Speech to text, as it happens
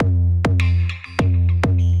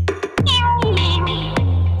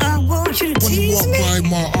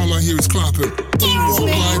ma, all I hear is clapping. When you walk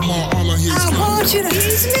by ma, all I hear is clapping. I want you to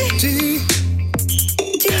tease me.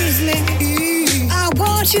 Tease me. I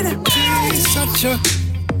want you to tease such a.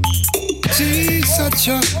 She's such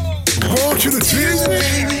a. I want you to tease me.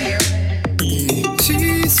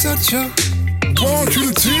 She's such a. I want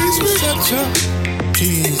you to tease me. Such a.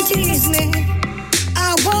 Tease me.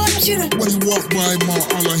 I want you to. When you walk by ma,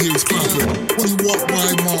 all I hear is clapping. When you walk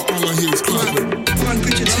by ma, all I hear is clapping. One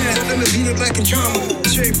picture 10, let me beat it like a drum.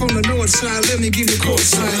 Straight from the north side, let me give you court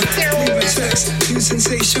side. Leave a text, new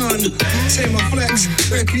sensation. Say my flex,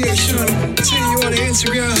 recreation. See you on the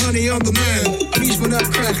Instagram, honey, I'm the man. Please my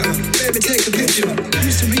nutcracker, baby take a picture.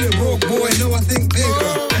 Used to be a broke boy, now I think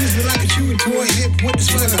bigger. Used me like a chewing toy, hit with the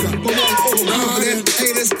swagger. But I'm overconfident,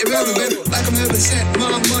 haters irrelevant. Like I'm heaven sent,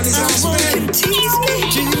 my money's all spent. Tease me.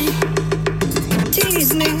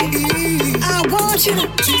 Tease me. I want you to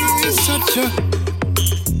tease such a.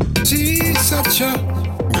 She's such a.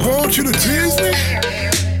 I want you to tease me.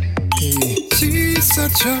 She's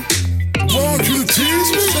such a. I want you to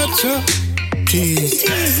tease me. Such a.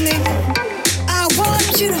 Tease me. I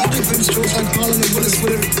want you to. I give them strokes like Harlan and Willis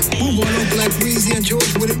with it. Move on up like Weezy and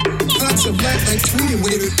George with it. Thoughts are black like Tweety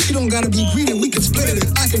with it. You don't gotta be greedy, we can split it.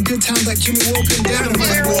 I can good times like Jimmy walking down. When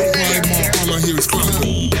you walk by ma, all I hear is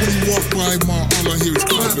clapping. When you walk by ma, all I hear is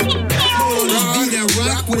clapping. Beat and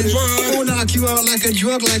rock with it. Won't knock you out like a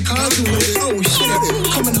drug, like Cosby with it. Oh shit.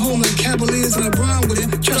 Coming home like Cavaliers and LeBron with it.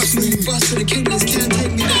 Trust me, busted the cables can't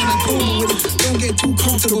take me down like Cobra with it. Don't get too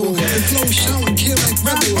comfortable. The flow show and kill like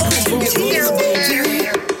rebels.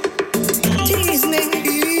 Tease me.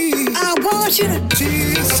 I want you to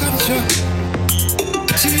tease such a.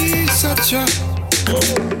 Tease such a.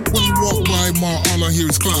 When you walk by ma, all I hear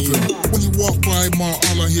is clapping. When you walk by ma,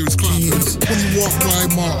 all I hear is clapping. When you walk by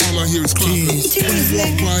ma, all I hear is clapping. When you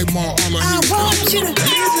walk by ma, all I hear is clapping. I want you to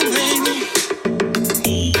tease me, baby.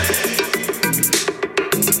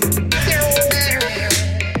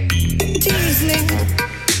 Tease me.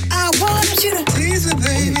 I want you to tease me,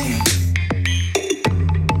 baby.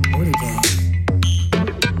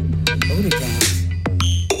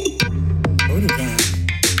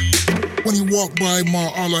 When you walk by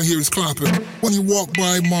ma, all I hear is clapping. When you walk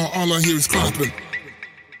by ma, all I hear is clapping.